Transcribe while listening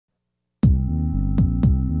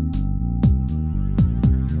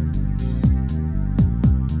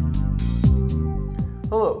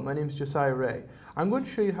my name is Josiah Rea. I'm going to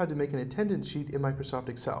show you how to make an attendance sheet in Microsoft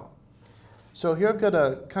Excel. So here I've got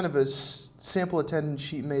a kind of a sample attendance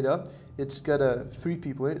sheet made up. It's got 3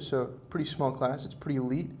 people in it, so pretty small class. It's pretty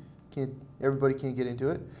elite. Everybody can't get into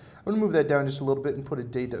it. I'm going to move that down just a little bit and put a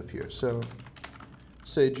date up here. So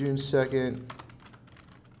say June 2nd,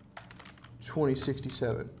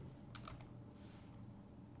 2067.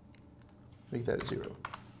 Make that a 0.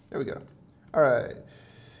 There we go. All right.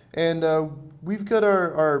 And we've got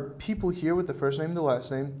our people here with the first name and the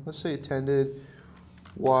last name. Let's say attended,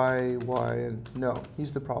 and no,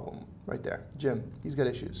 he's the problem right there. Jim, he's got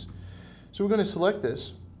issues. So we're going to select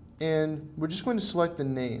this, and we're just going to select the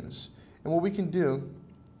names. And what we can do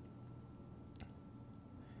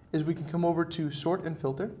is we can come over to Sort and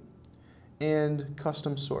Filter and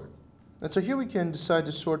Custom Sort. And so here we can decide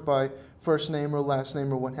to sort by first name or last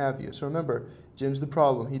name or what have you. So remember, Jim's the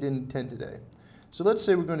problem. He didn't attend today. So let's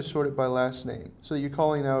say we're going to sort it by last name. So you're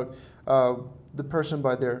calling out the person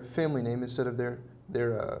by their family name instead of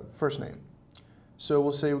their first name. So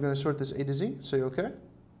we'll say we're going to sort this A to Z. Say OK.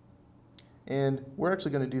 And we're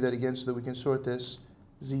actually going to do that again so that we can sort this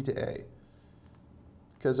Z to A,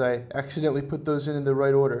 because I accidentally put those in the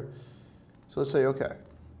right order. So let's say OK.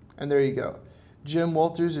 And there you go. Jim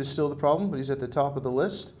Walters is still the problem, but he's at the top of the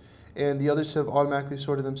list. And the others have automatically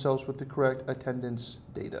sorted themselves with the correct attendance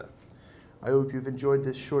data. I hope you've enjoyed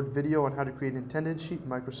this short video on how to create an attendance sheet in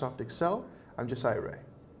Microsoft Excel. I'm Josiah Rea.